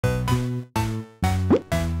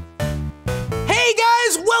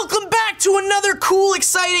to another cool,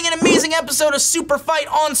 exciting, and amazing episode of Superfight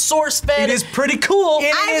on SourceFed. It is pretty cool.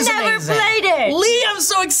 I've never played it. Lee, I'm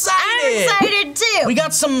so excited. I'm excited too. We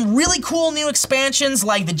got some really cool new expansions,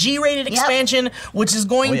 like the G-rated expansion, which is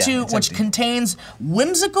going which contains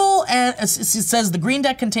whimsical, and it says the green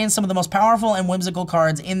deck contains some of the most powerful and whimsical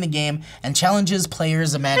cards in the game and challenges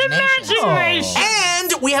players' imagination.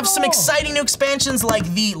 And we have some exciting new expansions like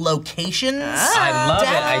the locations. I love it.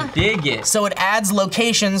 I dig it. So it adds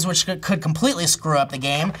locations, which could completely screw up the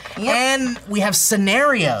game. And we have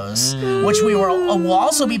scenarios, which we will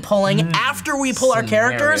also be pulling after we pull our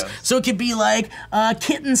characters. So it could be like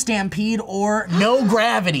Kitten Stampede or No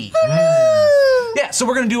Gravity. Yeah, so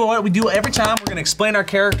we're gonna do what we do every time. We're gonna explain our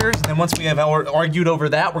characters, and then once we have argued over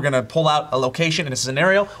that, we're gonna pull out a location and a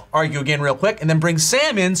scenario, argue again real quick, and then bring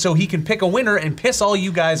Sam in so he can pick a winner and piss all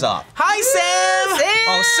you guys off. Hi, Sam!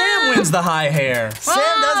 Oh, Sam wins the high hair. Sam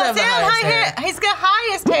does have the highest hair. He's got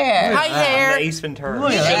highest hair. High hair. Ace Ventura. All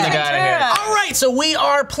right, so we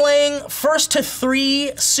are playing first to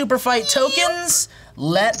 3 Superfight tokens.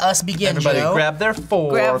 Let us begin, Everybody Joe. grab their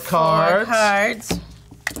four Grab cards. 4 cards.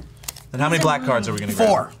 And how many black cards are we gonna grab?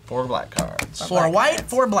 4. 4 black cards. 4 white,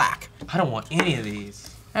 4 black. I don't want any of these.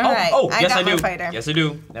 All right, Yes, I got my do. fighter. Yes, I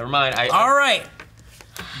do. Never mind. All right.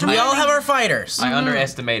 Do we all have our fighters? I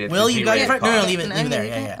underestimated. Will, the you got your G-rated fighter? No, card. leave it there.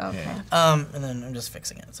 Yeah. Okay. And then I'm just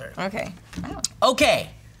fixing it. Sorry. Okay. Okay.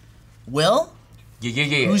 Will,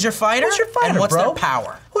 Yeah. who's your fighter? Who's your fighter, and what's bro? their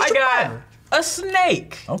power? I got a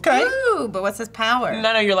snake. Okay. Ooh, but what's his power?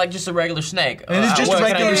 No, you're like just a regular snake. It is just what a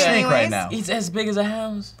can I regular do? snake right Anyways? now. He's as big as a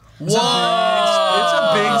house. Whoa! It's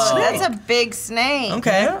a big snake. That's a big snake.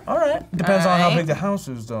 Okay. All right. Depends on how Alright. big the house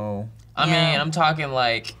is, though. I mean, I'm talking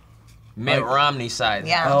like Mitt Romney size.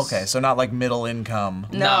 Yeah. house. Okay, so not like middle income.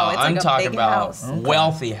 No, it's I'm like a talking big about house.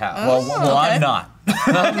 wealthy house. Well, I'm not. All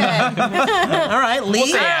right, Lee. We'll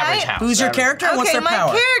say All average right. house. Who's your character? and What's Okay, their my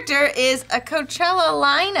power? character is a Coachella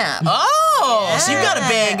lineup. Oh, so you've got a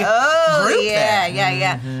big group yeah, there.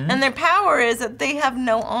 yeah. And their power is that they have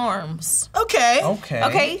no arms. Okay. Okay.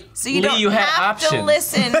 Okay, so you Lee, don't you had have to options.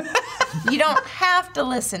 listen. You don't have to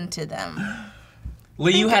listen to them.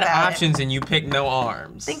 Lee, you Think had about it. options and you picked no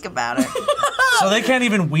arms. Think about it. So they can't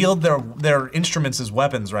even wield their instruments as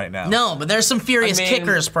weapons right now. No, but there's some furious I mean,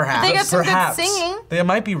 kickers, perhaps. They got some Perhaps. good singing. They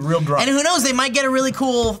might be real drunk. And who knows? They might get a really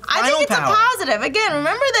cool I final think it's power. a positive. Again,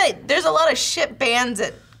 remember that there's a lot of shit bands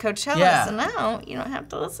at Coachella, Yeah. so now you don't have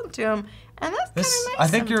to listen to them. And that's kind This, of nice I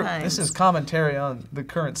think sometimes. this is commentary on the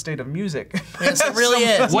current state of music. Yes, it really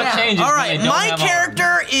is. What Yeah. changes? All when right, they don't my have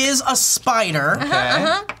character is a spider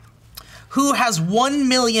who has 1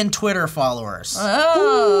 million Twitter followers.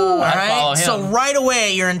 Oh. All I right, follow so him. right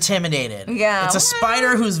away you're intimidated. Yeah. It's a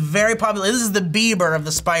spider who's very popular. This is the Bieber of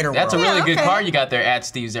the spider That's a world. really good okay. card you got there at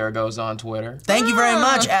Steve Zaragoza on Twitter. Thank you very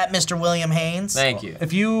much, at Mr. William Haynes. Thank you.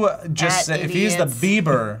 If you just At say, if he's the idiots.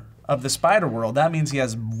 Bieber of the spider world, that means he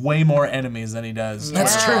has way more enemies than he does.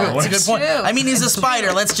 That's Yeah. true. That's a good point. True. I mean, he's a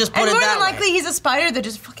spider. Let's just put And it more that than likely, way. he's a spider that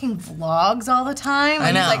just fucking vlogs all the time. I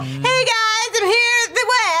And know. He's like, hey guys, I'm here at the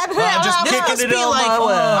web. just This kicking must it be on like, my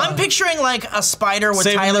way. I'm picturing like a spider with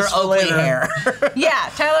Saving Tyler this for Oakley later. hair. Yeah,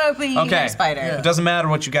 Tyler Oakley, Okay. spider. It doesn't matter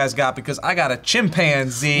what you guys got because I got a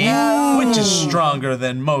chimpanzee, which is stronger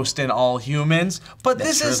than most in all humans. But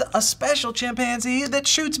this is a special chimpanzee that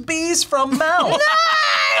shoots bees from mouth.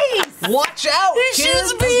 Nice! Watch out! He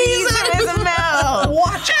shoots bees in his mouth.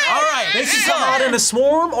 Watch out! All right, They can come out in a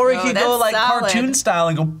swarm, or he could go that's like solid. cartoon style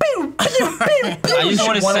and go pew, pew, pew, pew. I just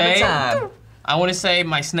want to One at a say, time.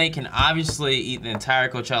 my snake can obviously eat the entire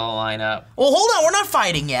Coachella lineup. Well, hold on. We're not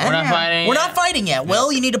fighting yet. We're not fighting. We're not fighting yet.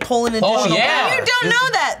 Will, you need to pull an additional Oh, yeah. power. You don't know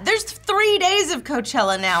that. There's 3 days of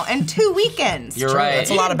Coachella now and 2 weekends. You're right. That's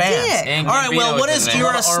a lot of bands. dick. And All right, Will, Gambino what is is, in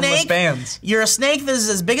you're there. a Armless snake. bands. You're a snake that is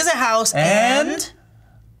as big as a house and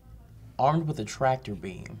Armed with a tractor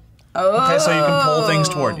beam. Okay, so you can pull things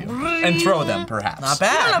toward you and throw them, perhaps. not I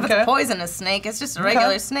don't know bad. if it's a poisonous snake. It's just a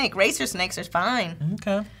regular snake. Racer snakes are fine.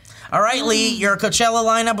 Okay. All right, Lee, you're a Coachella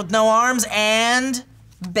lineup with no arms and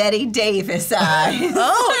Betty Davis eyes. each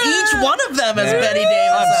one of them has Betty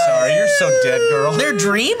Davis. I'm sorry, you're so dead, girl. They're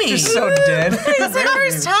dreamy. You're so dead. It's the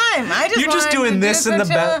first time. I just You're just wanted doing to this do in the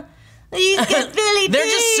Coachella. back. They're They're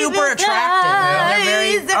just super attractive.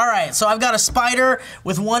 They're very, all right, so I've got a spider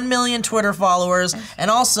with 1 million Twitter followers,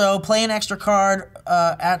 and also play an extra card,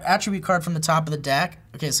 attribute card from the top of the deck.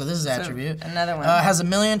 Okay, so this is attribute. another one. Has 1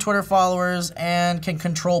 million Twitter followers and can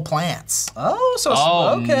control plants. Oh, so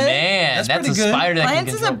Oh okay. man, that's pretty a good. spider that Plants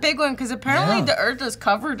can is a control. big one because apparently the earth is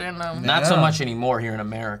covered in them. Not so Yeah. much anymore here in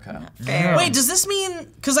America. Fair. Wait, does this mean,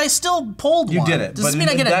 because I still pulled You one. did it. Does this but mean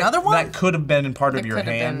I get that, another one? That could have been in part of It your could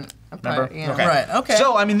have hand. been a part. Yeah. Okay. Right, okay.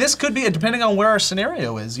 So, I mean, this could be, depending on where our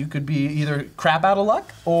scenario is, you could be either crap out of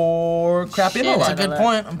luck or crap in a That's luck. a good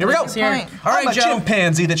point. Here we go. All right, I'm a Joe.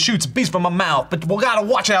 chimpanzee that shoots bees from my mouth, but we gotta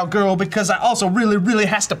watch out, girl, because I also really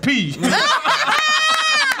has to pee.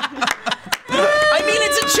 I mean,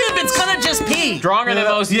 it's a chimp. It's gonna just pee. Stronger than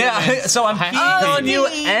most Yeah, humans. so I'm peeing on you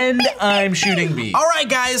and I'm shooting bees. All right,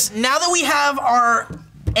 guys. Now that we have our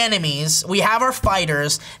enemies, we have our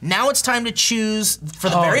fighters. Now it's time to choose for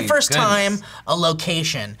the very first time a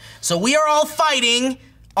location. So we are all fighting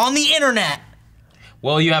on the internet.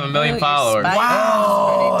 Well, you have 1 million followers.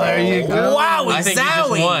 Wow. There you go. Wow, I think you just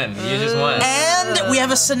Zowie. won. You just won. And we have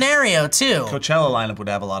a scenario too. Coachella lineup would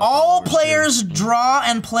have a lot of All followers, players draw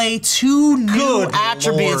and play 2 new Good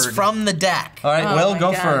attributes Lord. from the deck. All right, Oh Will, my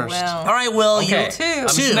go God, first. Will. All right, Will, Okay, you Two. I'm a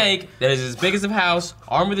snake that is as big as a house,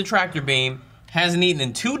 armed with a tractor beam, hasn't eaten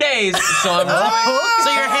in 2 days, so I'm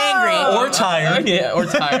So you're hangry. Or tired. Yeah, or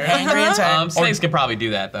tired. Angry and tired. Snakes can probably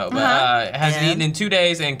do that though, but hasn't And? eaten in 2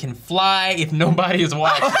 days and can fly if nobody is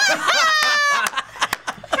watching.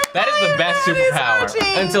 That is the best superpower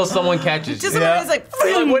watching. until someone catches Just you. somebody's like,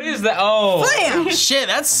 You're like, what is that? Oh. bam! Shit,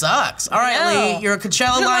 that sucks. All right, No. Lee, you're a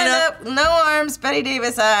Coachella lineup. No arms, Betty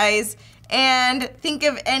Davis eyes, and think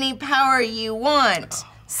of any power you want.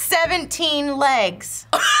 17 legs.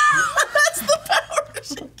 That's the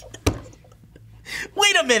power.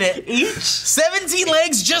 Wait a minute. 17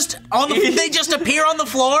 legs just on the, they just appear on the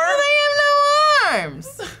floor? I have no arms.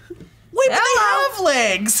 Wait, but Hello? they have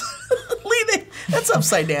legs. Lee, that's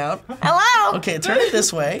upside down. Hello? Okay, turn it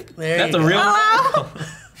this way. There That's you a go. real. Hello?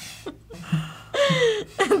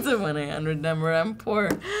 That's a 1-800 number. I'm poor.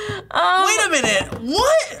 Wait a minute.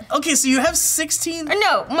 What? Okay, so you have 16.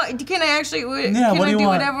 No, can I actually? Yeah, can what do I you do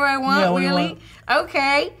want? whatever I want? Yeah, what do you really? want?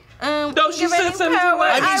 Okay. No, think she of said any 17 power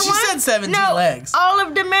legs. I mean, she want. said 17 No, legs. all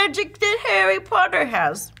of the magic that Harry Potter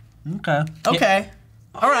has. Okay. Okay.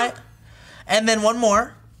 All right. And then one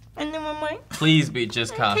more. And then one more. Please be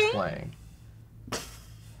just cosplaying.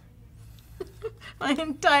 My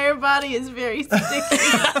entire body is very sticky.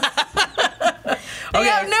 They Okay.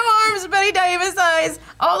 have no arms, Betty Davis eyes,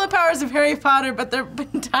 all the powers of Harry Potter, but their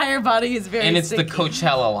entire body is very And it's sticky. the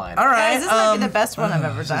Coachella line. All right. Guys, this might be the best one I've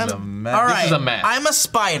ever done. All right. is a mess. I'm a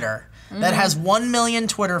spider that has 1 million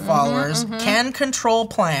Twitter followers, can control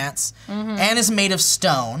plants, and is made of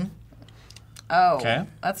stone. Oh, Okay.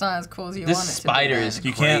 that's not as cool as you This want it to spider be. is then.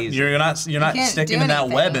 You can't. crazy. You're not. You're not Can't sticking do in that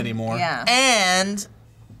anything. web anymore. Yeah. And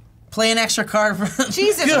play an extra card for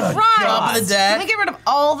Jesus Good Christ! top of the deck. Can we get rid of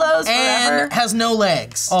all those forever? and has no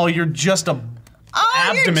legs. Oh, you're just a. Oh,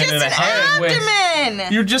 abdomen you're just and a an head with-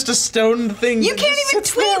 abdomen. You're just a stone thing. You that can't just even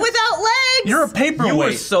sits tweet there. without legs. You're a You were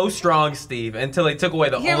paperweight. so strong, Steve, until they took away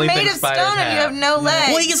the You're only made thing of spiders stone and you have no legs.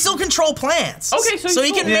 Well, he can still control plants. Okay, so he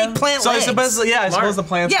you can cool. make plant So I legs. suppose, yeah, I suppose the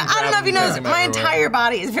plants. Yeah, can I don't know if you grab know them this. and My take them everywhere. entire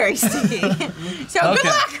body is very sticky. So good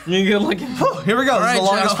luck. You're good looking. Here we go. This right, is the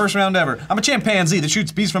longest Joe. first round ever. I'm a chimpanzee that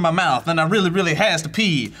shoots bees from my mouth, and I really has to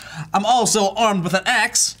pee. I'm also armed with an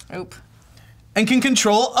axe Oop. and can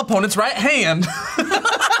control opponent's right hand.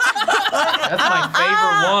 That's my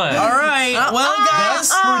favorite one. All right. Well, guys.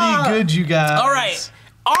 That's pretty good, you guys. All right.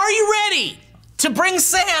 Are you ready to bring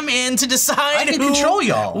Sam in to decide I can who control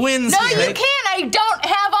y'all. wins No, here? you can't. I don't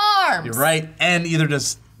have arms. You're right, and either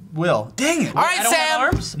does Will. Dang it. All right, I don't have Sam.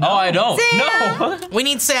 arms? Oh, I don't. Sam. No. We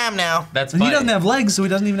need Sam now. That's He funny. doesn't have legs, so he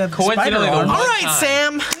doesn't even have spider Coincidentally, the arms. All one right,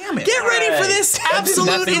 time. Sam. Damn it. Get ready for right. this That did absolute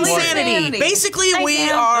nothing work. insanity. Basically, Hi, we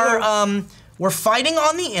Sam. are we're fighting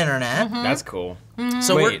on the internet. That's cool.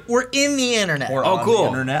 So Wait. we're in the internet. Or Oh, on cool. the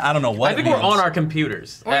internet. I don't know what I think it we're means. on our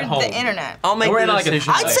computers Or at home. the internet. I'll make We're the in like a-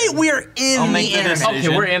 decision. I'd say we're in I'll the make the internet. decision.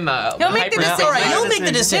 Okay, we're in the. He'll make the hyper- decision. All right, you'll make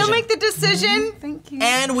the decision. He'll make the decision. Thank you.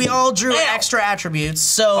 And we all drew extra attributes.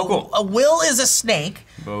 So cool. Will is a snake,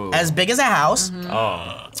 Boo. as big as a house,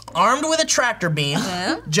 Oh. armed with a tractor beam.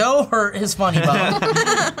 Joe hurt his funny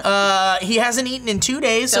bone. He hasn't eaten in 2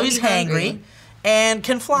 days, so So he's he's hangry. hungry. And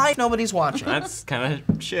can fly if nobody's watching. That's kind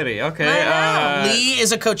of shitty. Okay. Lee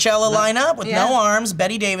is a Coachella lineup with Yeah. no arms,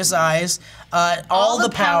 Betty Davis eyes, all the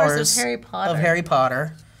powers of Harry Potter. of Harry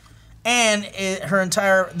Potter. And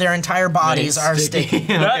their entire bodies are sticky. Not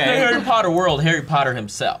the Okay. Harry Potter world, Harry Potter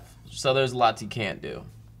himself. So there's lots he can't do.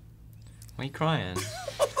 Why are you crying?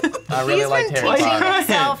 I really He's like been Harry teaching Potter.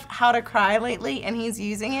 himself how to cry lately, and he's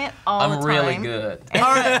using it all the I'm time. really good. All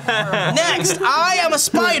right. Next, I am a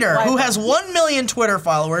spider who has 1 million Twitter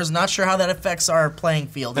followers. Not sure how that affects our playing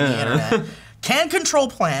field in the internet. Can control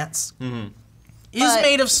plants. Is But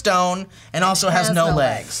made of stone and also has no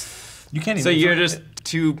legs. You can't even. So you're just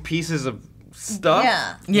two pieces of stuff?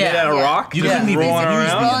 Yeah. Made out of rock? You don't need rolling these.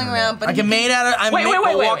 around? Rolling around, but I can made out of. I'm Wait, wait,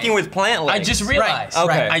 wait, wait. Walking with plant legs. I just realized. Right.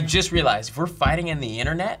 Okay. I just realized. If we're fighting in the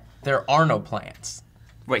internet, there are no plants.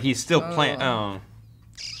 Wait, he's still plant. Oh.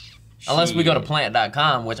 Unless we go to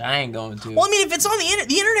plant.com, which I ain't going to. Well, I mean, if it's on the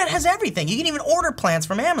internet has everything. You can even order plants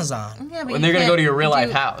from Amazon. Yeah, but When you they're gonna go to your can't real life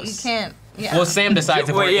do- house. You can't. Yeah. Well, Sam decides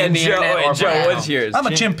if we're in the internet or Joe, plant. what's yours? I'm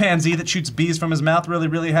a chimpanzee that shoots bees from his mouth,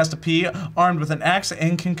 really has to pee, armed with an axe,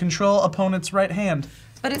 and can control opponent's right hand.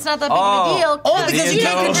 But it's not that big of a deal. Oh, because you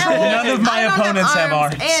can't control. None of my I don't opponents have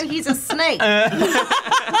arms. And he's a snake.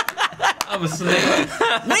 I'm a snake.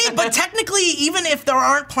 Wait, but technically, even if there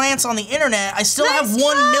aren't plants on the internet, I still have Nice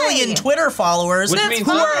 1 try. million Twitter followers Which who means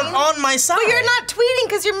are fine. on my side. But you're not tweeting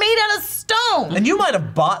because you're made out of stone. And you might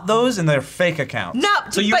have bought those in their fake accounts. No,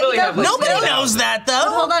 So you but really know have, like, who- Nobody But knows that, But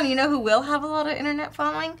though. hold on, you know who will have a lot of internet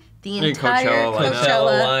following? The The entire Coachella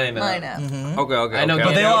Coachella lineup. lineup. Okay. I know, okay,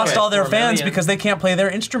 But they okay, lost okay. all their 4 fans million. because they can't play their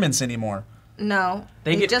instruments anymore. No,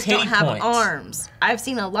 They get just pity don't have points. arms. I've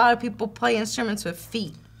seen a lot of people play instruments with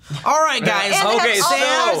feet. All right, guys. And they have Okay, all the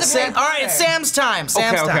powers of so- Harry All right, Potter. it's Sam's time.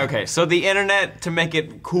 Sam's time. Okay. So the internet, to make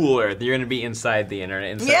it cooler, you're gonna be inside the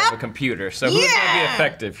internet instead Yep. of a computer. So who's gonna be Yeah.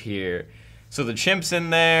 effective here? So the chimp's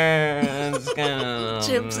in there. It's gonna...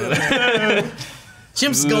 Chimp's in there.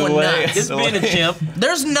 Chimp's going nuts. Just being a chimp.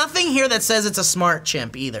 There's nothing here that says it's a smart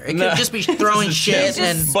chimp either. It No. could just be throwing It's a shit chimp.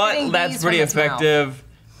 and. But Spitting that's bees pretty from its mouth. effective.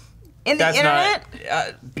 In the That's internet,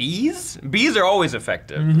 not bees. Bees are always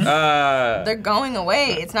effective. they're going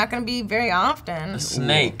away. It's not going to be very often.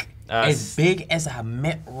 Snake. As big as a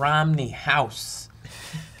Mitt Romney house.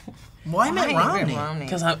 Why Mitt Romney?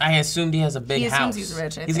 Because I assumed he has a big He house. assumes he's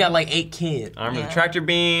rich, I He's got like 8 kids. Armed with Yeah. a tractor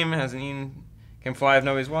beam, hasn't even can fly if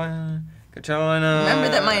nobody's watching. Coachella. Remember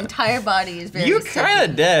that my entire body is very You're sick. kind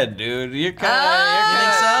of dead, dude. You're kind of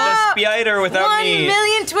Ah! the spider without 1 me.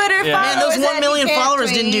 million Twitter Yeah. followers. Man, those 1 that million you can't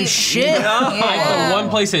followers didn't do tweet. shit. Yeah. The one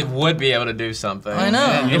place it would be able to do something. I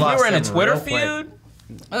know. If we lost were in a them Twitter real quick. feud,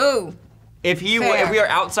 Ooh. If Fair. we are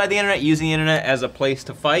outside the internet, using the internet as a place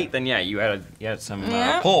to fight, then yeah, you had some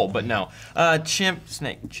Yeah. pull. But no, chimp,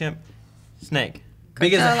 snake. big as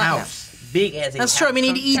a Carolina. house. Big as a That's house. true. I mean,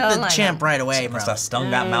 he'd eat the Carolina. chimp right away, bro. Must have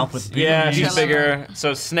stung that mouth with bees. Yeah, she's Coachella. bigger.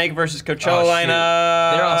 So snake versus Coachella Oh, shoot.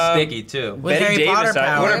 lineup. They're all sticky too. With Betty Harry Davis Potter eyes. What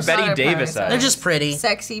are powers. Betty Potter Davis powers. eyes? They're just pretty.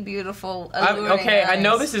 Sexy, beautiful, I'm, alluring okay, I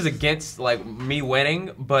know eyes. this is against like me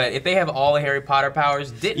winning, but if they have all the Harry Potter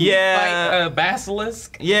powers, didn't Yeah. he fight a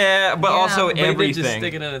basilisk? Yeah, but Yeah. also But But he did everything. just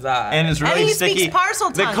stick it in his eye. And it's really And he sticky. speaks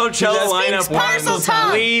parcel The tongue. Coachella He speaks lineup parcel wins.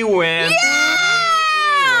 tongue. Lee wins. Yeah!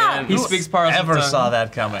 he speaks parcel Ever tongue. saw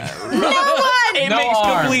that coming? No one! It No makes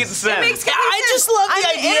arms. complete sense. It makes complete I just love the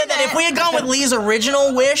I'm idea that if we had gone with Lee's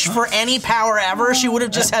original wish for any power ever, she would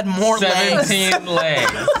have just had more legs. 17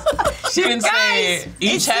 legs. She didn't say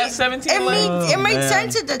each has 17 legs. It made man.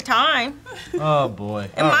 sense at the time. Oh boy.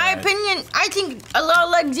 In my opinion, I think a lot of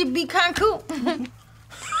legs would be kind of cool.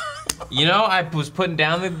 You know, I was putting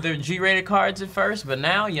down the G-rated cards at first, but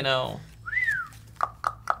now, you know.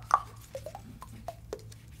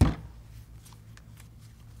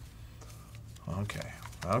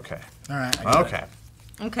 Okay. All right. Okay.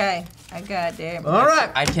 Okay, I got it. All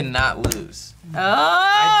right. I cannot lose.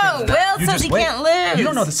 Oh, Will You says just he wait. can't lose. You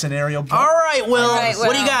don't know the scenario. Bro. All right, Will. All right,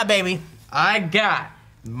 What do you Will. got, baby? I got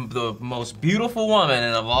the most beautiful woman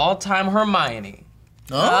of all time, Hermione,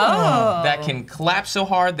 Oh. that can clap so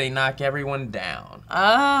hard they knock everyone down.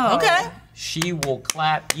 Oh. Okay. She will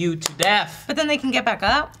clap you to death. But then they can get back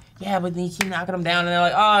up? Yeah, but then you keep knocking them down, and they're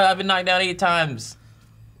like, oh, I've been knocked down 8 times.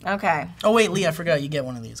 Okay. Oh wait, Lee, I forgot you get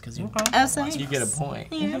one of these because you. Oh, so You get a point.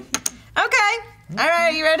 Okay. All right,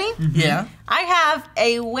 you ready? Yeah. I have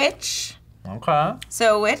a witch. Okay.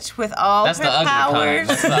 So a witch with all That's her the ugly powers, kind.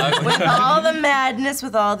 That's the ugly with kind. all the madness,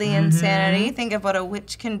 with all the insanity. Think of what a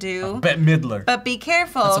witch can do. Bette Midler. But be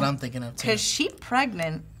careful. That's what I'm thinking of too. Because she's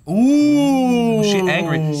pregnant. Ooh. She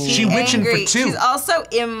angry. She witching angry. for 2. She's also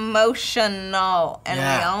emotional. And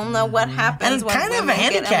Yeah. we all know what happens And when kind of women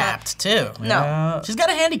get handicapped too. No. She's got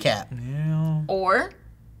a handicap. Or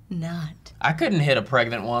not. I couldn't hit a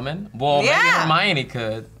pregnant woman. Well, Yeah. maybe Hermione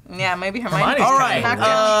could. Yeah, maybe Hermione. Hermione's All right. Not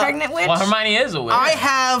a pregnant witch. Well, Hermione is a witch. I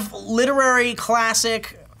have literary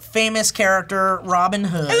classic, famous character Robin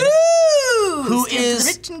Hood, Ooh, Who stand is-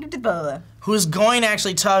 rich and good to boy. who is going to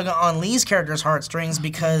actually tug on Lee's character's heartstrings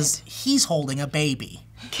because he's holding a baby.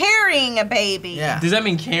 Carrying a baby. Yeah. Does that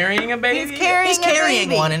mean carrying a baby? He's carrying He's a carrying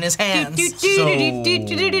baby. one in his hands. So So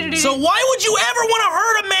why would you ever want to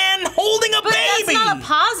hurt a man holding a but baby? that's not a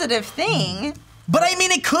positive thing. But I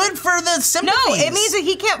mean, it could for the sympathies. No, it means that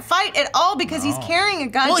he can't fight at all because he's carrying a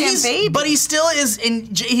goddamn baby. But he still is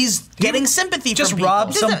he's getting sympathy just from people.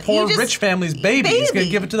 robbed some poor rich family's baby. He's gonna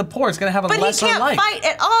give it to the poor. It's gonna have a lesser life. But he can't fight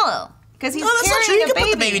at all. Because he's that's not true. carrying You a can baby.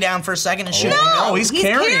 put the baby down for a second and shoot him. No, he's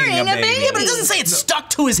carrying a baby. Yeah, but it doesn't say it's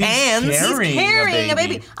stuck to his hands. He's carrying a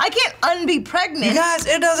baby. I can't unbe pregnant. You guys,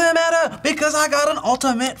 it doesn't matter because I got an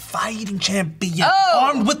ultimate fighting champion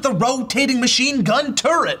armed with the rotating machine gun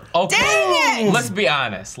turret. Okay. Dang it! Let's be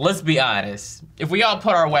honest. Let's be honest. If we all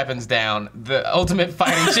put our weapons down, the ultimate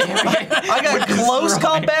fighting champion. I got close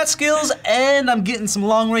combat skills and I'm getting some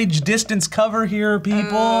long range distance cover here,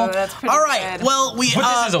 people. That's pretty All right. good. Well, we.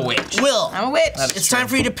 But this is a witch. Will. I'm a witch. It's time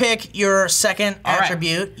for you to pick your second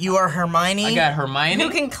attribute. You are Hermione. I got Hermione. Who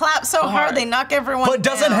can clap so hard they knock everyone But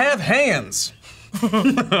doesn't down. have hands.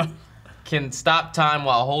 Can stop time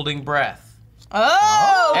while holding breath.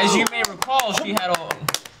 Oh! As you may recall, she had a.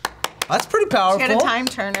 That's pretty powerful. She had a time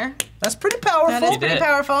turner. That's pretty powerful. That is pretty did.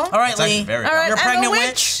 powerful. All right, Lee. very All right, You're a I'm pregnant a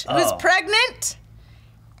witch? who's pregnant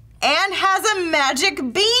and has a magic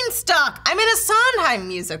beanstalk. I'm in a Sondheim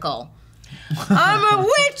musical. I'm a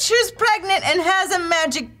witch who's pregnant and has a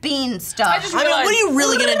magic beanstalk. I just I mean, realized- what are you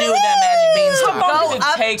really gonna do with that magic beanstalk? How long Go does it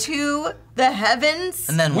up take- to the heavens.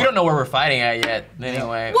 And then We what? don't know where we're fighting at yet.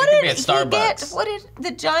 Anyway, What it could did be at he Starbucks. get? What did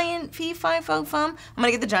the giant fee fi fo fum? I'm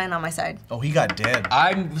gonna get the giant on my side. Oh, he got dead.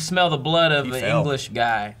 I smell the blood of an fell. English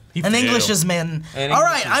guy. An Englishman. An All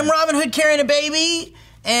right, Englishman. I'm Robin Hood carrying a baby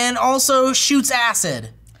and also shoots acid.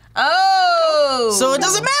 Oh! So it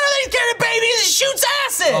doesn't matter that he's carrying a baby, he shoots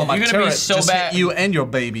acid. Oh, my You're gonna be turret so just bad. hit you and your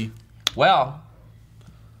baby. Well,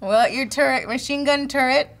 Well, your turret, machine gun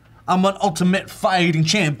turret. I'm an ultimate fighting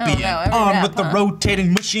champion, Oh, no, every armed rap, with the huh?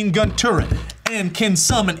 rotating machine gun turret, and can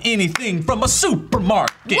summon anything from a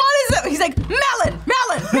supermarket. What is it? He's like, melon,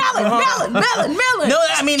 melon, melon, melon, melon, melon. No,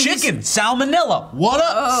 I mean, Chicken, salmonella. What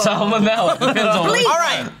up? salmonella. Depends on Please. All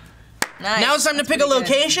right, Nice. now it's time to That's pick a pretty good.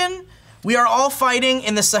 location. We are all fighting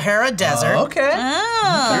in the Sahara Desert. Okay.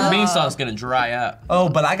 Your beanstalk's gonna dry up. Oh,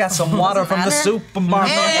 but I got some water from the matter.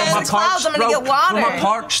 supermarket. And from my the clouds, I'm gonna get water. From my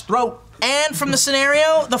parched throat. And from the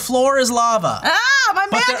scenario, the floor is lava. Ah, my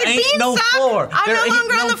But there magic ain't no beanstalk. floor. I'm There no ain't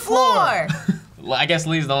longer on no the floor. Well, I guess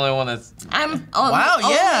Lee's the only one that's. I'm Wow,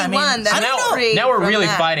 only yeah, I mean, one that's I don't know. free Now we're from really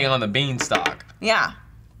that. fighting on the beanstalk. Yeah,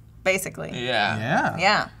 basically. Yeah. Yeah.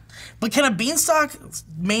 Yeah. But can a beanstalk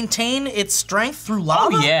maintain its strength through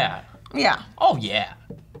lava? Oh yeah. Yeah. Oh yeah.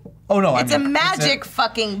 Oh no, It's I a mean, magic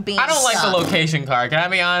fucking beanstalk. I don't like the location card. Can I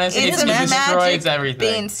be honest? It's It a destroys magic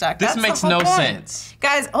everything. beanstalk. This That's the makes whole no point. sense.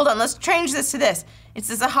 Guys, hold on. Let's change this to this. It's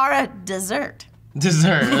the Sahara Desert.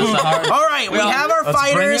 Dessert. That's the hard. All right, we have our let's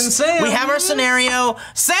bring in fighters. Sam. We have our scenario.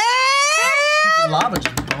 Sam! lava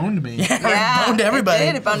just boned me. Yeah, It boned everybody. It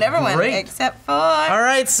did. It boned everyone Great. except for. All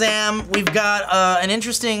right, Sam, we've got an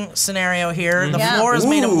interesting scenario here. The Yeah. floor is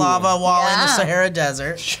made of Ooh. lava while in the Yeah. Sahara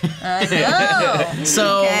Desert. Oh.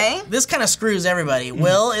 So Okay. this kind of screws everybody.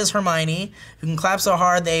 Will is Hermione, who can clap so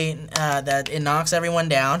hard that it knocks everyone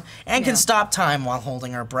down, and can Yeah. stop time while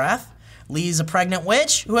holding her breath. Lee's a pregnant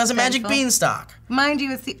witch who has a magic Painful. beanstalk. Mind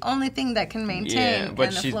you, it's the only thing that can maintain, Yeah, but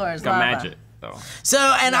and the she's floor is got lava. magic though. So,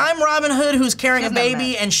 and I'm Robin Hood, who's carrying She a has no baby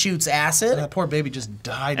magic. and shoots acid. That poor baby just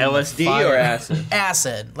died. in the LSD fire. or acid?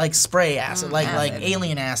 Acid, like spray acid, like acid.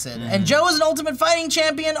 alien acid. And Joe is an ultimate fighting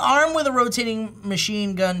champion, armed with a rotating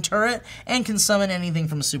machine gun turret, and can summon anything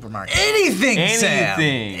from a supermarket. Anything, Sam.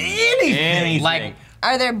 Anything. Anything. Anything. Like-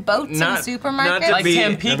 Are there boats Not- in supermarkets? not to Like be-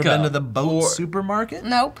 Tampico. Never been to the boat Or- supermarket?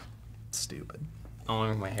 Nope. Stupid. Only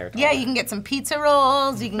with my hair. Yeah, you can get some pizza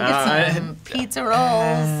rolls. You can get some pizza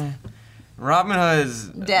rolls. Robin Hood's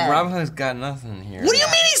Dead. Robin Hood's got nothing here. What do you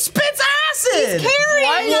mean he spits acid? He's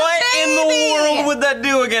carrying a What in the baby! world would that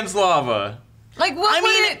do against lava? Like what? I would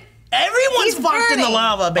mean, it? everyone's He's fucked in the burning.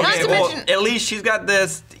 lava, baby. Not Okay, to well, mention- at least she's got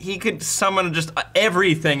this. He could summon just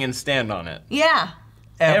everything and stand on it. Yeah.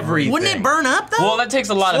 Everything. Wouldn't it burn up though? Well, that takes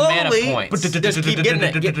a lot of mana Slowly, points. Just keep getting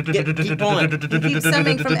it. Keep pulling it. You keep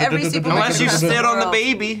summoning from every supermarket. Unless you across the sit on the world.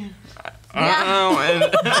 baby. Yeah. I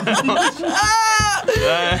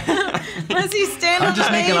Unless you stand on I'm just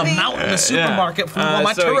the making a baby. mountain in the supermarket for while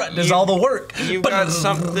my so turret does you- all the work. don't know. You got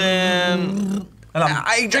something. And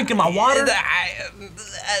I'm drinking my water.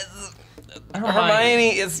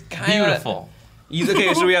 Hermione is kind of Beautiful.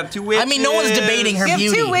 Okay, so we have two witches. I mean, no one's debating her We have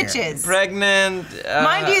beauty two here. witches. Pregnant.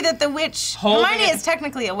 Mind you that the witch, Holding Hermione it- is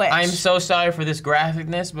technically a witch. I'm so sorry for this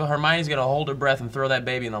graphicness, but Hermione's gonna hold her breath and throw that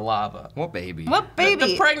baby in the lava. What baby? What baby?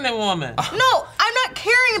 The pregnant woman. No, I'm not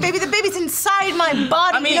carrying a baby. The baby's inside my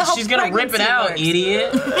body. I mean, you know how she's gonna rip it pregnancy out, works.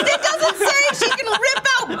 idiot. It doesn't say she can rip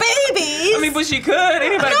out babies. I mean, but she could.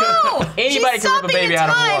 Anybody she's can rip a baby out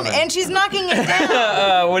of a time, woman. and she's knocking it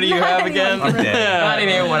down. What do you have again? I'm dead. Not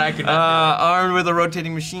even what I could. Armed with a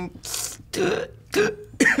rotating machine.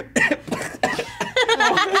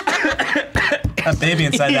 A baby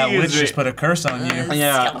inside that witch just put a curse on you.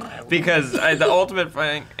 Yeah, because the ultimate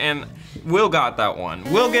thing, and Will got that one.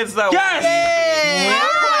 Will gets that Yes! one.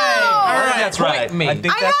 All right, that's right. Point me. I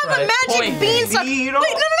think I that's have a right. magic Point beanstalk. me. Wait,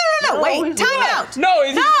 no. Wait, time out. No,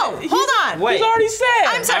 Hold on. Wait. He's already said.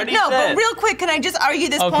 I'm sorry. already No, said. but real quick, can I just argue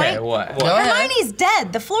this Okay, point? what? Go ahead. Hermione's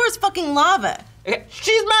dead. The floor is fucking lava.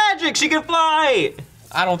 She's magic. She can fly.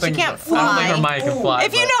 I don't think can't I don't fly. think Hermione can fly.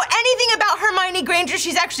 If you know anything about Hermione Granger,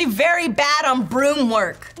 she's actually very bad on broom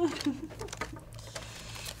work.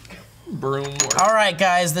 broom work. All right,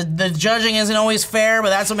 guys. The judging isn't always fair, but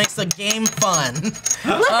that's what makes the game fun.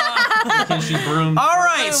 Can she broom? All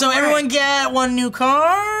right, so everyone get one new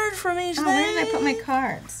card from each thing. Where did I put my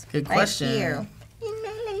cards? Good question. Right here.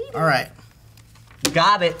 All right.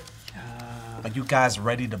 Got it. Are you guys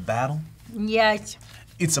ready to battle? Yes.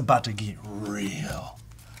 It's about to get real.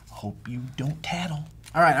 Hope you don't tattle.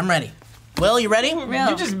 All right, I'm ready. Will, you ready?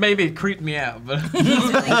 Real. You just maybe creeped me out, but.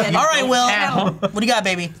 Really good. All right, Will. Tattle. What do you got,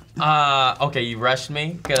 baby? Okay, you rushed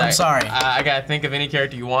me. I'm sorry. I gotta think of any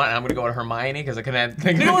character you want, and I'm gonna go with Hermione because I couldn't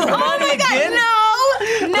think of. Hermione Oh my God, again? no.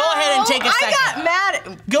 Go ahead and take a second. I got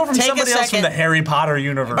mad. Go from Take a somebody else from second. the Harry Potter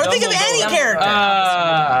universe. Or think of any character.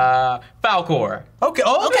 Falcor. Okay,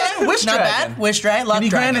 okay. Wish Not Dragon. bad. Wish Dragon, Luck Can he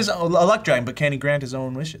grant Dragon. his own, a luck dragon, but can he grant his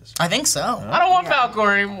own wishes? I think so. I don't want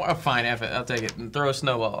Falcor anymore. Oh, fine, F it. I'll take it and throw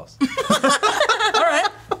snowballs. All right.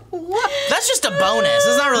 That's just a bonus.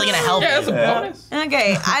 It's not really gonna help Yeah, you. that's a bonus.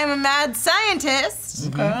 Okay, I'm a mad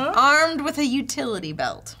scientist armed with a utility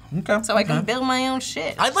belt. Okay. So I can build my own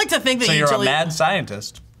shit. I'd like to think that So you're a utility. mad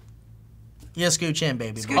scientist. Yeah, scooch in,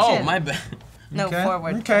 baby. Scooch Oh, in. my bad. No,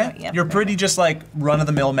 forward. Okay. Yep. You're pretty just like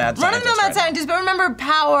run-of-the-mill mad Run scientist. of the mad right now. scientist, but remember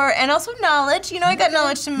power and also knowledge. You know, I got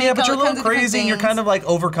knowledge to make Yeah, but all you're a kinds little of different crazy and you're things. kind of like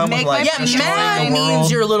overcome Make with like my Yeah, friends destroying mad the world.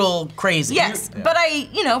 means you're a little crazy. Yes, but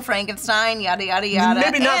I, Frankenstein, yada yada yada.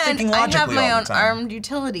 Maybe not and thinking I have logically my all own the time. armed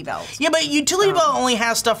utility belt. Yeah, but utility belt only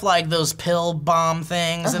has stuff like those pill bomb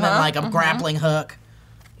things and then like a grappling hook.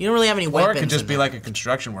 You don't really have any Or weapons. it could just in be there. like a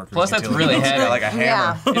construction worker. Plus, that's really heavy. Like a hammer.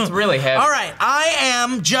 Yeah. It's really heavy. All right, I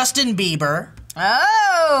am Justin Bieber,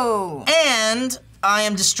 Oh, and I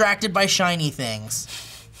am distracted by shiny things.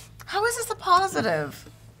 how is this a positive?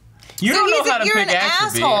 You don't know how to you're pick an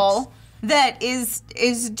attributes. asshole that is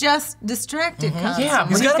just distracted. constantly. Yeah, but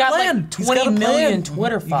He's he's got a got plan. like He's got a 20 million plan,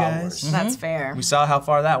 Twitter you guys. followers. That's fair. We saw how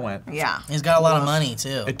far that went. Yeah. He's got a lot of money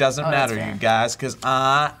too. It doesn't that's matter, fair. you guys, because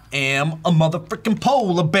I am a motherfucking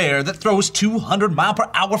polar bear that throws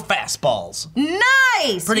 200-mile-per-hour fastballs.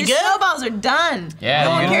 Nice. Pretty Your good? snowballs are done. Yeah, No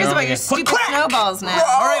one you cares know, about yeah. your stupid Crack! snowballs now.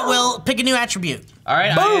 All right, Will, pick a new attribute. All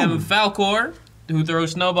right, I Boom. am Falcor, who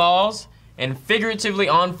throws snowballs, and figuratively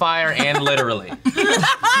on fire and literally.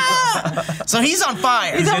 So he's on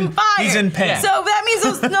fire. He's on fire. He's in pain. Yeah. So that means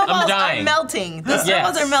those snowballs are dying. melting. The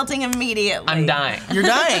snowballs Yes. are melting immediately. I'm dying. You're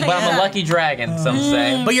dying. But I'm a lucky dragon, some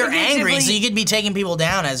say. But you're Figuratively- angry, so you could be taking people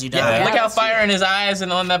down as you die. Yeah. Look how that's fire true. in his eyes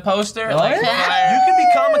and on that poster. Oh, Like yeah? fire. You can be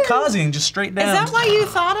kamikaze and just straight down. Is that why you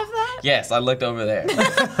thought of that? Yes, I looked over there. All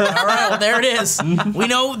right, well, there it is. We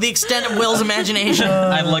know the extent of Will's imagination.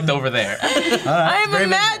 I looked over there. I am very a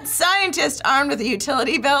mad scientist armed with a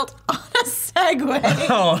utility belt on a Segway.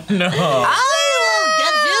 Oh, no. I will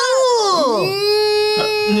get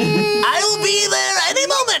you. I will be there any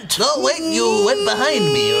moment. Oh, wait, you went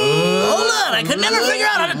behind me. Hold on, I could never figure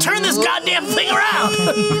out how to turn this goddamn thing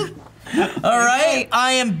around. All right,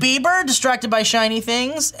 I am Bieber, distracted by shiny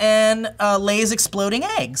things, and lays exploding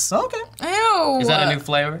eggs. Okay. Ew. Is that a new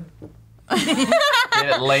flavor? Get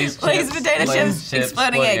it, Lay's Lay's chips, potato Lay's chips,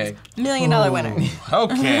 exploding eggs. $1 million winner.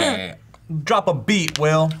 Okay. Drop a beat,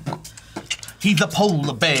 Will. He's a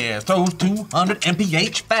polar bear, throws 200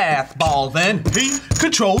 mph fastballs, and he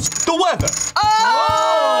controls the weather.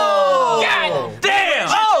 Oh! God damn!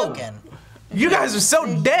 Oh! Again. You guys are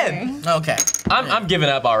so dead. Okay. I'm giving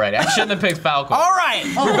up already. I shouldn't have picked Falcor. All right.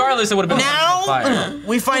 Regardless, it would have been fire. Now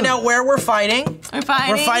we find out where we're fighting. We're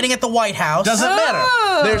fighting. We're fighting at the White House. Doesn't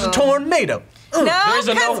matter. There's a tornado. No, There's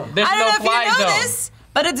a 'cause there's I don't no know if fly you know zone. this,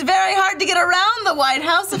 but it's very hard to get around the White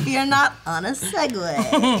House if you're not on a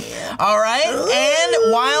Segway. All right.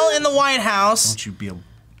 And while in the White House, Don't you be a...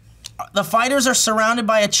 The fighters are surrounded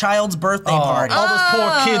by a child's birthday party. All those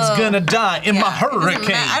poor kids gonna die in my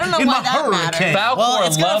hurricane. I don't know in why my that hurricane. Falcor Well,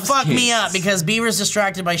 it's gonna loves fuck kids. me up because Beaver's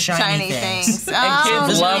distracted by shiny things. Oh, kids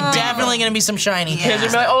There's love Beaver. definitely gonna be some shiny Kids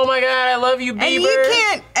things. are like, oh my god, I love you, Beaver. And you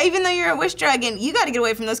can't, even though you're a wish dragon, you got to get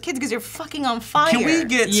away from those kids because you're fucking on fire. Can we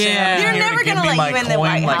get Yeah. Sam They're here never to give gonna me let my you in coin, the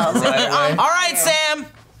White like, House. right away? All right, Sam.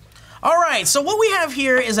 All right, so what we have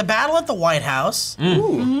here is a battle at the White House,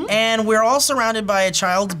 and we're all surrounded by a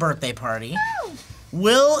child's birthday party.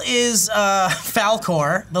 Will is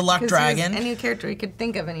Falcor, the luck dragon, Any character you could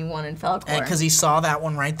think of, and he wanted Falcor. because he saw that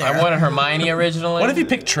one right there. I wanted Hermione originally. What if you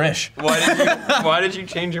picked Trish? Why did you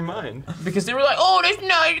change your mind? Because they were like, oh, that's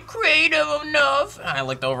not creative enough. And I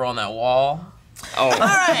looked over on that wall. All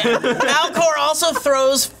right, Falcor also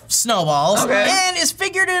throws snowballs Okay. and is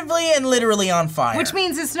figuratively and literally on fire. Which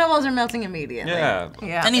means his snowballs are melting immediately. Yeah.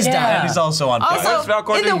 Yeah. And he's Yeah. dying. And he's also on fire. Also, What's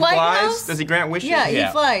Falcor? in Does the he White flies? House? Does he grant wishes? Yeah, he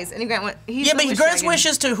Yeah. flies, and he grant. He's Yeah, the but he wish grants dragon.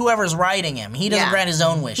 wishes to whoever's riding him. He doesn't Yeah. grant his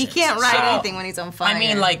own wishes. He can't ride So, anything when he's on fire. I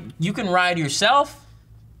mean, like, you can ride yourself.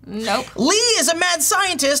 Nope. Lee is a mad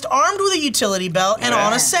scientist armed with a utility belt and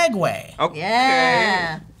on a Segway. Okay.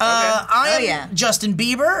 Yeah. I am yeah. Justin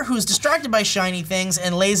Bieber, who's distracted by shiny things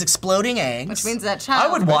and lays exploding eggs. Which means that child.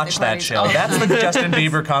 I would watch that show. That's the Justin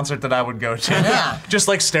Bieber concert that I would go to. Yeah. Just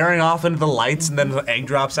like staring off into the lights and then the egg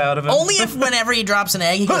drops out of him. Only if whenever he drops an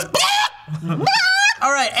egg, he goes.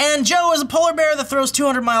 All right, and Joe is a polar bear that throws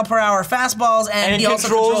 200-mile-per-hour fastballs, and he also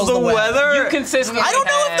controls the weather. You consistently I don't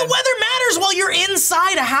know if the have- weather matters while you're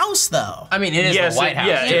inside a house, though. I mean, it is Yes, the White House.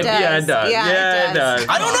 Yeah, It does. yeah, it does. Yeah, it does.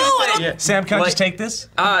 I don't know. I don't. Yeah. Sam, can I Like- just take this?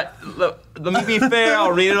 Look, let me be fair.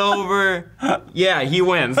 I'll read it over. Yeah, he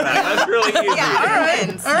wins. That's really easy. Yeah, all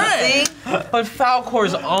right. All right. See? But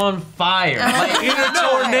Falcor's on fire. Like, In a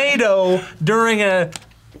tornado during a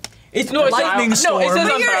it's no, it lightning says, no, it storm. says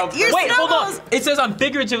But on your Wait, hold on. snowballs- It says I'm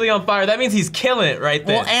figuratively on fire. That means he's killing it right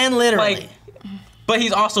there. Well, and literally. Like, but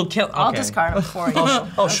he's also killing. I'll discard him for you.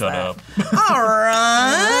 Oh, shut up. All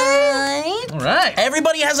right. Right. All right.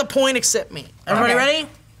 Everybody has a point except me. Everybody Okay. ready?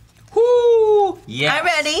 Whoo! Yeah. I'm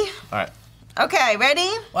ready. All right. Okay, ready?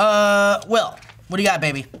 Will, what do you got,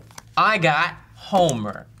 baby? I got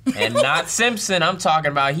Homer. And not Simpson. I'm talking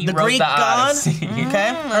about he The wrote Greek the god? Odyssey. Okay.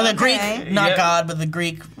 Or the okay. Greek, not Yeah. God, but the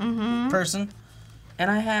Greek person. And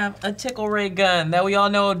I have a tickle ray gun that we all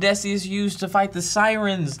know Odysseus used to fight the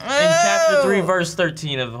sirens in chapter 3, verse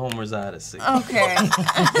 13 of Homer's Odyssey. Okay.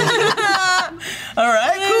 All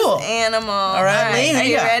right, cool. Animal. All right, Lee, who Are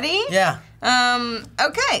you got? ready? Yeah.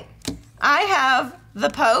 Okay. I have the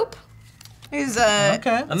Pope, who's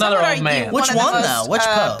Okay. Another old man. Which one, of the one, most, though? Which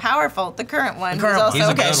Pope? Powerful, the current one. The current who's one. also, He's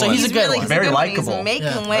a good so one. he's a good one. Very he's likable. making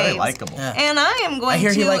Yeah, waves. Very likable. Yeah. And I am going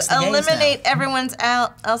hear he to likes the gays now. eliminate everyone's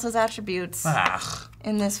else's attributes Ah.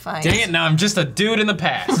 in this fight. Dang it, now I'm just a dude in the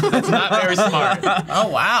past. That's not very smart. Oh,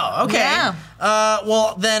 wow. Okay. Yeah.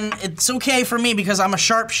 Well, then it's okay for me because I'm a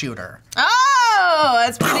sharpshooter. Oh,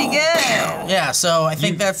 that's pretty good. Yeah, so I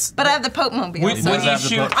think that's. But I have the Pope mobile. When so- you have the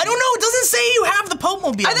shoot, Pope. I don't know. It doesn't say you have the Pope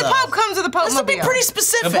mobile. the Pope comes with the Pope This would be mobile. pretty the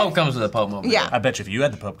specific. Pope comes with a Pope mobile. Yeah. I bet you if you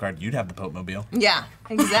had the Pope card, you'd have the Pope mobile. Yeah,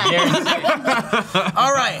 exactly.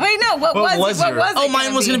 All right. Wait, no. What was was it? What yours? was it? Oh,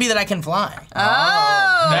 mine was going to be that I can fly. Oh,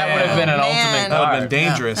 That would have been an man. ultimate That would have card. been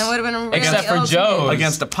dangerous. That would have been a really Except for ultimate. Joe's.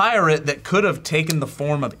 Against a pirate that could have taken the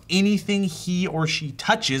form of anything he or she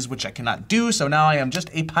touches, which I cannot do, so now I am just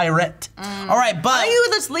a pirate. All right, but Why don't you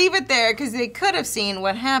just leave it there because they could have seen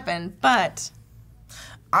what happened, but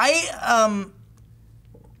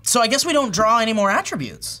so I guess we don't draw any more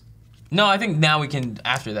attributes. No, I think now we can,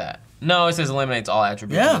 after that. No, it says eliminates all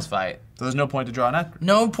attributes Yeah. in this fight. So there's no point to draw an attribute.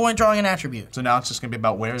 No point drawing an attribute. So now it's just gonna be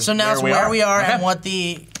about where. So now it's where we are Okay. and what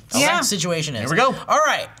the Yeah. situation is. Here we go. All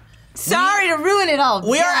right. sorry to ruin it all.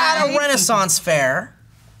 We are at a guys. Renaissance fair,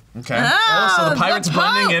 Okay. Oh, so the the pirate's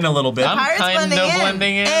blending Pope. in a little bit. I'm Pirates kind of blending in.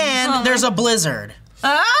 blending in. and there's a blizzard.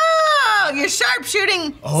 Oh, your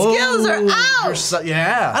sharpshooting skills are out.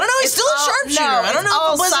 Yeah. I don't know. He's still a sharpshooter. I don't know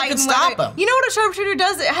if the blizzard can stop him. You know what a sharpshooter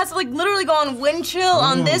does? It has to like literally go on wind chill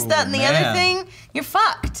on this, that, and the other man. thing. You're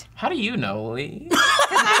fucked. How do you know, Lee? All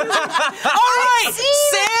right,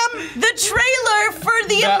 Sam. The trailer for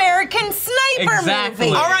the Yeah. American Sniper Exactly.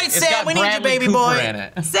 movie. All right, It's Sam, got we need you, Bradley baby Cooper boy. in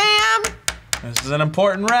it. Sam. This is an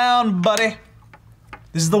important round, buddy.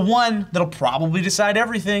 This is the one that'll probably decide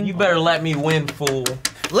everything. You better let me win, fool.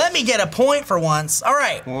 Let me get a point for once. All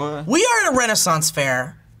right. What? We are at a Renaissance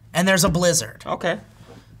fair, and there's a blizzard. Okay.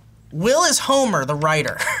 Will is Homer, the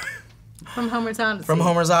writer From Homer's Odyssey. from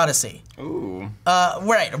Homer's Odyssey. Ooh.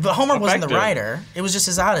 Right, but Homer wasn't the Effective. writer. It was just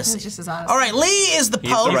his Odyssey. It was just his Odyssey. All right, Lee is the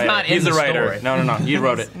He's Pope. the writer. not in He's the the writer. story. No. You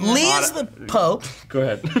wrote it. Lee is the Pope. Go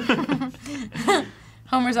ahead.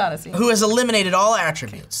 Homer's Odyssey. who has eliminated all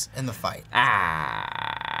attributes in the fight.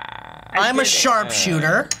 I'm a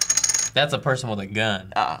sharpshooter, That's a person with a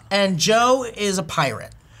gun. and Joe is a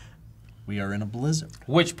pirate. We are in a blizzard.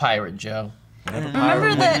 Which pirate, Joe?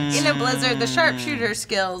 Remember that in a blizzard, the sharpshooter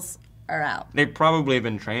skills are out. They've probably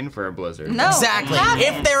been trained for a blizzard. No, Exactly. they haven't.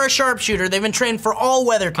 If they're a sharpshooter, they've been trained for all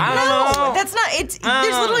weather conditions. No, that's not. It's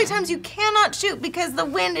there's literally times you cannot shoot because the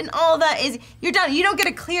wind and all that is. You're done. You don't get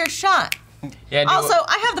a clear shot. Yeah, Also,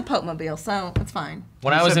 I have the Pope mobile, so it's fine.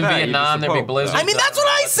 when I was in said that? You Vietnam, just there'd be Pope. blizzards. I mean, that's what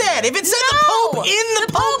I said. If it said the Pope in the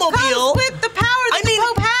Pope Pope mobile, comes with the power that the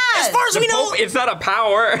Pope has. as far as we know, Pope, it's not a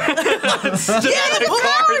power. yeah, the Pope.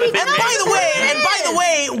 And by the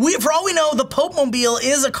way, for all we know, the Pope mobile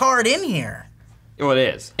is a card in here. Well, it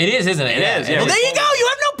is. It is, isn't it? It is, yeah. Well, there you go. You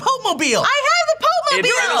have no Pope mobile. I have the Pope mobile.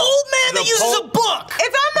 It's- You're an old man that The uses a Pope- book.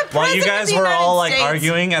 If I'm the president While you guys of the were all United like States,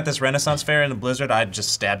 arguing at this Renaissance fair in the blizzard, I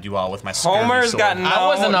just stabbed you all with my scurvy Homer's sword. got no I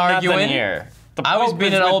wasn't nothing arguing. here. The I was Pope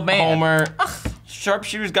being is an with old man. Homer.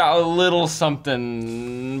 Sharpshooter's got a little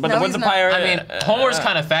something, but No, what's he's the not. pirate? I mean, Homer's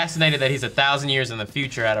kind of fascinated that he's 1,000 years in the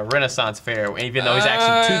future at a Renaissance fair, even though he's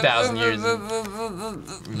actually 2,000 years,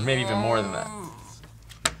 maybe even more than that.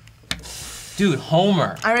 Dude,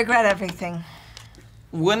 Homer. I regret everything.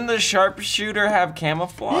 Wouldn't the sharpshooter have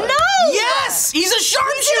camouflage? No. Yes, he's a He's in a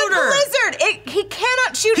sharpshooter. blizzard. He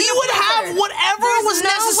cannot shoot. He in a would have blizzard. whatever There's was no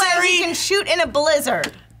necessary. way he can shoot in a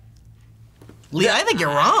blizzard. Lee, I think you're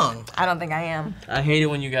wrong. I don't think I am. I hate it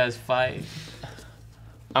when you guys fight.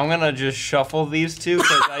 I'm gonna just shuffle these two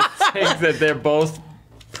because I think that they're both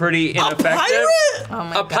pretty A ineffective. pirate? Oh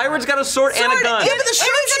my A pirate's got a sword and a gun. Yeah, but the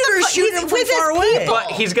sharpshooter is shooting him from with his far away. people.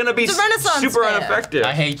 But he's gonna be It's a Renaissance super fair. ineffective.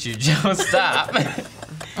 I hate you, Joe. Stop.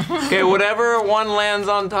 Okay, whatever one lands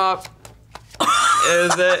on top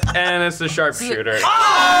is it, and it's the sharpshooter.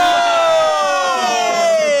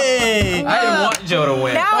 Hey! I didn't want Joe to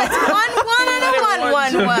win. Now it's 1-1 and a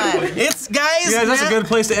 1-1-1. It's guys. You guys, that's a good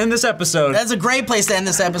place to end this episode. That's a great place to end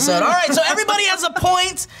this episode. All right, so everybody has a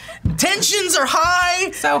point. Tensions are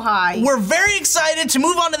high. So high. We're very excited to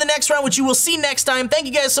move on to the next round, which you will see next time. Thank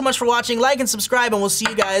you guys so much for watching. Like and subscribe, and we'll see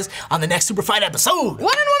you guys on the next Superfight episode. 1-1-1-1-1.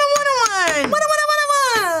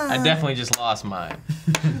 I definitely just lost mine.